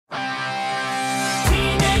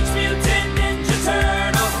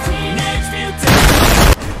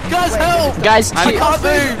help! Guys, I can't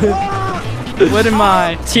move! What am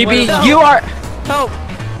I? TB, you are. Help!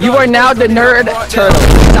 You are now the nerd turtle.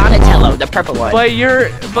 Donatello, the purple one. But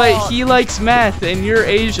he likes math and you're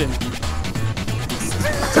Asian.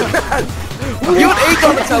 You would eat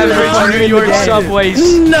on the television. Average New York subways.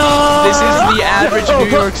 No! This is the average New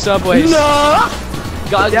York subways. No!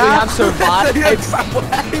 Guys, we have survived.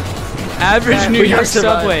 Average New York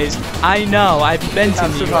subways. I know, I've been to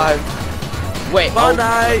New York. Wait, Good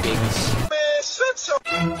night.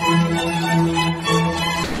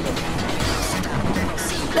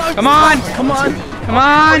 Come on! Come on! Come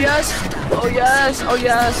on! Oh yes! Oh yes! Oh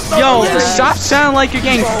yes! Yo, yes. stop sounding like you're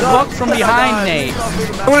getting fucked from behind, Nate.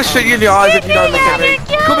 I'm gonna shoot you in the eyes if you don't look at me.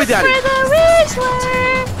 Call me daddy.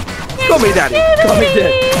 Call me daddy. Call me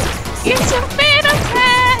daddy. It's a fatal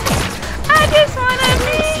cat. I just wanna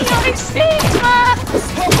be your stigma.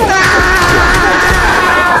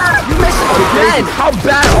 You missed again! How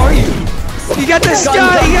bad are you? You got the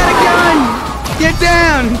sky, you got a gun! Get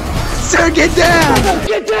down! Sir, get down!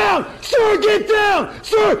 Get down! Sir, get down!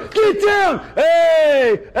 Sir, get down!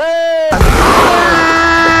 Hey! Hey!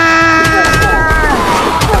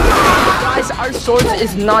 Guys, our swords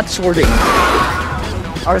is not sorting.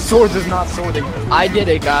 Our swords is not sorting. I did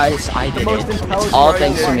it, guys. I did it. It's all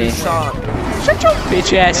thanks to me. Shut your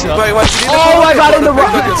bitch ass up. Wait, Oh, I got in the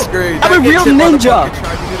wrong. I'm a real ninja.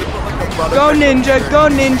 Go ninja, go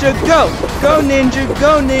ninja, go! Go ninja,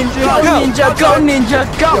 go ninja, Go go! ninja, go ninja,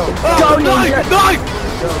 go! Go ninja!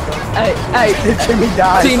 Hey, hey! Jimmy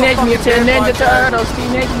died. Teenage Mutant Ninja Turtles!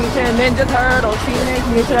 Teenage Mutant Ninja Turtles! Teenage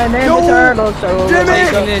Mutant Ninja Turtles! So Jimmy!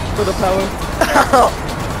 it for the power.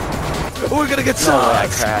 We're gonna get No, sucked. I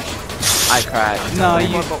crashed. I crashed. No,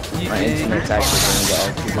 you My internet's actually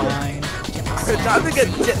gonna go. fine. Time to get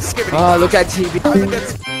skippity. Oh, look at TV.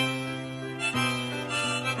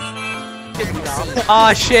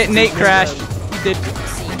 Aw shit, Nate crashed. He did.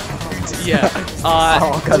 Yeah.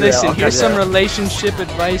 Listen, here's some relationship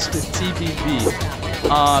advice with TBV.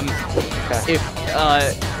 If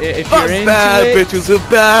you're into bad it, bitches are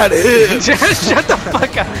bad. shut the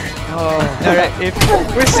fuck up. Alright, if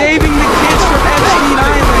we're saving the kids from Epstein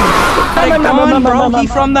Island. Like Don, bro, he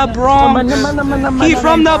from the Bronx. He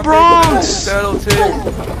from the Bronx. Turtle too.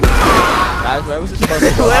 Guys, where was it supposed to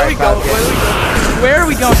go? Where we go? Where are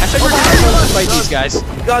we going? I thought we were supposed to fight these guys.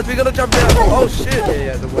 Guys, we gotta jump down. Oh shit.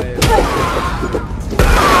 Yeah, the way.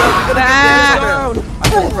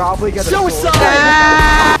 I'm probably gonna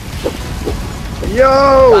Suicide!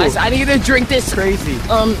 Yo! Guys, I need to drink this. Crazy.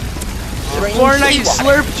 Fortnite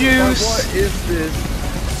slurp juice. What is this?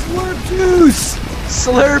 Slurp juice!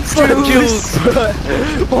 Slurp juice.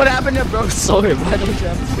 What happened to bro sword? Why don't you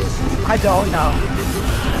have I don't know.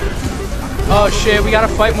 Oh shit, we gotta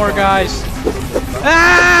fight more guys.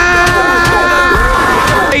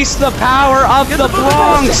 Ah! Face the power of the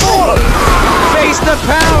Bronx! Face the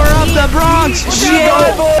power of the Bronx! Shit!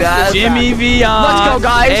 Jimmy Vion, Let's go,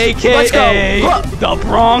 guys. AKA Let's the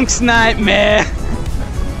Bronx Nightmare.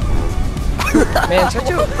 Man, shut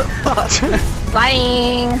you.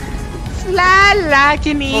 Flying. Fly like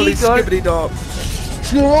an Holy eagle. skibbity dog.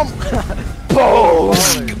 Boom!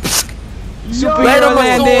 Superhero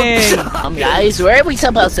landing. Guys, where are we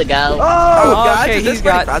supposed to go? Oh, Oh, guys, okay, this he's is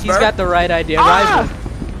pretty got fast, he's bro. got the right idea. Rival.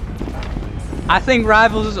 I think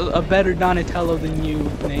Rival's a better Donatello than you,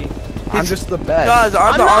 Nate. I'm just the best. Guys,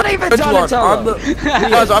 I'm the not even orange one. Donatello.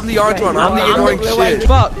 Guys, I'm the orange one. I'm the annoying shit.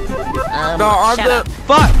 Fuck. No, I'm shut the. up.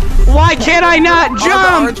 Fuck. Why can't I not I'm the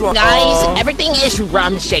jump? orange one. Guys, Oh. everything is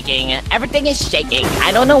rum shaking. Everything is shaking.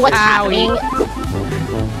 I don't know what's happening.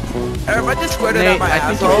 Eric, I just squirted Nate, out my I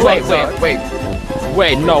think asshole.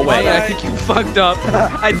 Wait, no way. I think you fucked up.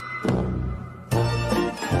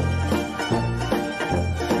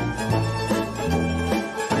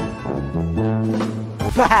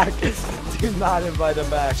 Back! Do not invite him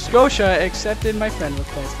back. Scotia accepted my friend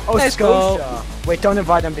request. Oh, Let's go. Scotia. Wait, don't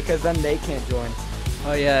invite him because then they can't join.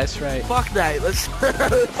 Oh yeah, that's right. Fuck Nate, let's.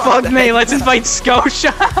 Fuck Nate, let's invite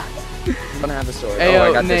Scotia. I'm gonna have a sword. Hey I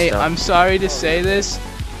yo, got this Nate, stuff. I'm sorry to say this,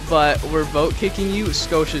 but we're vote kicking you.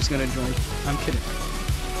 Scotia's gonna join. I'm kidding.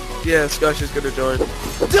 Yeah, Scotia's gonna join.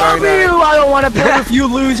 W! I don't want to play with you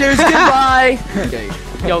losers. Goodbye. Okay.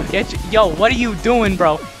 Yo, yo, what are you doing,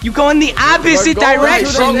 bro? You go in the opposite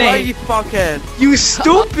direction, Nate. You Nate. fuckhead. You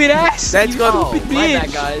stupid ass. Let's You go. stupid My bad,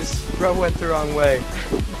 bitch. guys. Bro went the wrong way.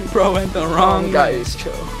 Bro went the wrong way. Guys,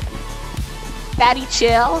 chill. Daddy,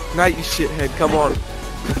 chill. Nate, you shithead, come on.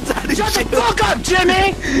 Daddy, Shut the fuck up,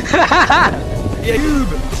 Jimmy! Yeah,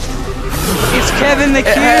 It's Kevin the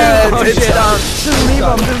Cube. Oh It's shit. done. Just leave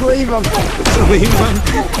him. Just leave him. Leave him.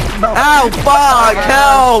 Ow, fuck,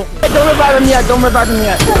 help! Don't revive him yet. Don't revive him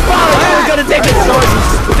yet. Oh, I'm gonna take his sword. You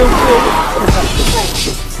stupid.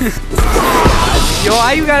 Yo,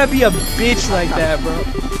 why you gotta be a bitch like that, bro?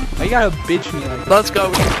 Why you gotta bitch me like that? Let's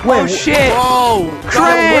go. Oh shit! Whoa!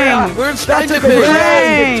 Krang! We're in Stranger That's a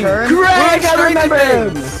Things! Krang! Greg, I remember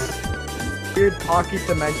him. Weird pocket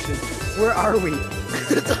dimension. Where are we?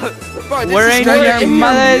 Bro, this We're is in Stranger your Things.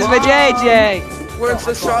 mother's vajayjay! We're in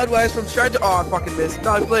the sideways from Stranger. Oh, I fucking missed.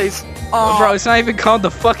 No, please. Oh, Bro, it's not even called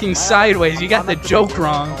the fucking sideways. You got the joke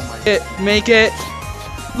wrong. Make it.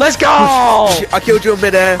 Let's go! I killed you in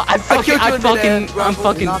midair. I'm fucking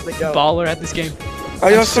Not the go. baller at this game. Oh,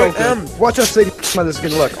 you're so so good. Watch how Sigma this is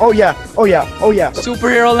gonna look. Oh yeah. Oh yeah. Oh yeah.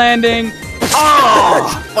 Superhero landing. Oh!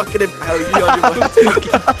 Fucking impale you on your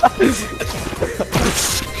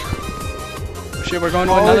Shit, we're going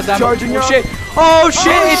to another it's demo. charging Oh up. shit! Oh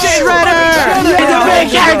shit! It's Shredder! He's the main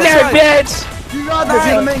character, bitch. You got this.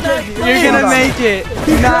 You're the main character. You're gonna make it.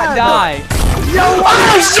 Do not die.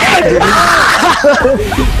 Oh shit! You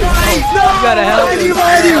gotta help us.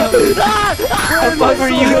 What the fuck were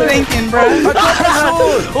you thinking, bro?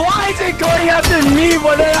 Why is it going after me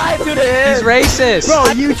when I do He's this? racist.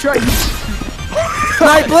 Bro, you try.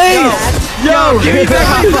 Mate, please! Yo, Give me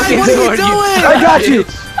back my fucking What are you sword. doing? I got you.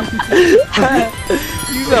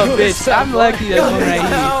 You a bitch. I'm lucky there's one right here.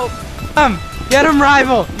 Help. Get him,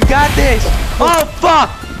 rival. You got this. Oh fuck!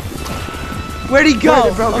 Where'd he go? Where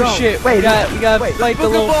did bro Oh go? shit! Wait, we gotta wait. fight the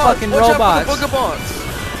Booger little boss. fucking Watch out robots. for the booger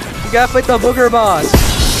boss. We gotta fight the booger boss.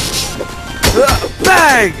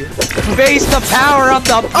 Bang! Face the power of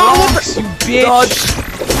the box, you bitch. Dodge.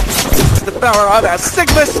 The power of that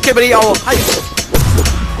Sigma skibbity owl hype.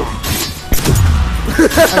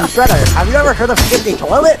 Shredder, have you ever heard of skipping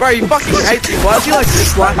toilet? Bro, you fucking hate me. Why is he like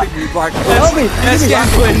slapping me like Tell me. Let's get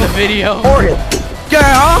put in the video. Organ.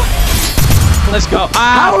 Yeah! Let's go.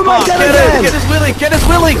 How am I Fuck. gonna Get his willy! Get his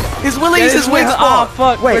willy! His willy is his weak Oh spot!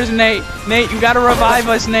 fuck! Wait. Where's Nate? Nate, you gotta revive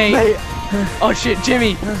us, Nate. Hey, Oh shit,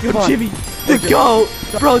 Jimmy! come on. Jimmy! The goat!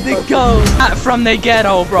 Bro, the goat! Not from the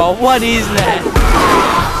ghetto, bro. What is that?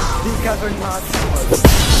 These guys are not.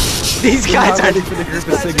 These guys are. ready for the group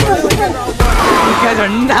of Sigma. You guys are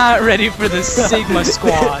not ready for the Sigma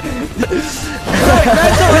squad.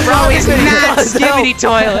 Bro, he's not skibbity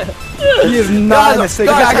toilet. He is not in a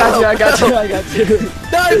Sigma. guys, I got you.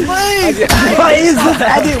 No, please! What is this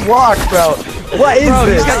edit walk, bro? What is Bro,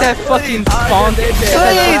 this? he's got that fucking spawn.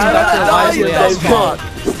 Please!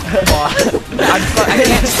 I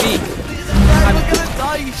can't speak. I'm gonna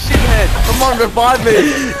die, you shithead! Come on, revive me!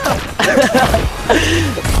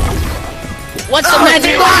 What's the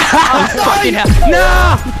magic? Oh, fucking hell.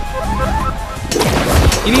 No!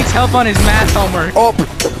 He needs help on his math homework. Oh!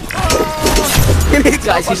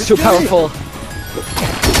 Guys, he's too powerful.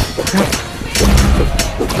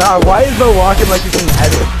 Nah, why is the walking like he's in an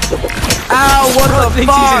edit? Ow, what I the think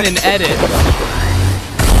fuck? he's in an edit.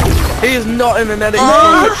 He is not in an edit.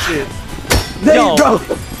 Shit. No. Bro,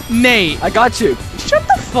 Nate, I got you. shut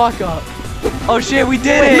the fuck up. Oh shit, we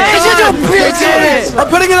did it! Man, shut your bitch ass! I'm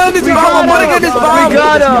putting it on his bum! I'm putting it in his bum! We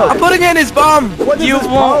got him. I'm putting it in his bum! what is You this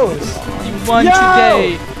won't. pose? You won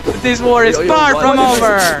today, but this war is far from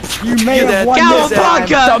over. You may You have did. won this time.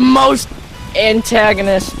 Cowabunga! The most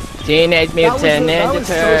antagonist Teenage Mutant that Ninja was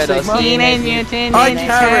so Turtles. Sigma. Teenage Mutant I Ninja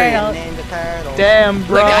carry. Turtles. Damn,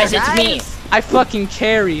 bro. Look, guys, it's me. I fucking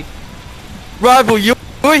carried. Rival, you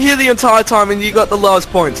were here the entire time and you got the lowest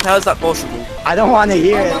points. How is that possible? I don't want to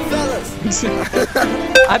hear it.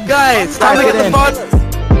 I Guys, time to Type get it the in. fun.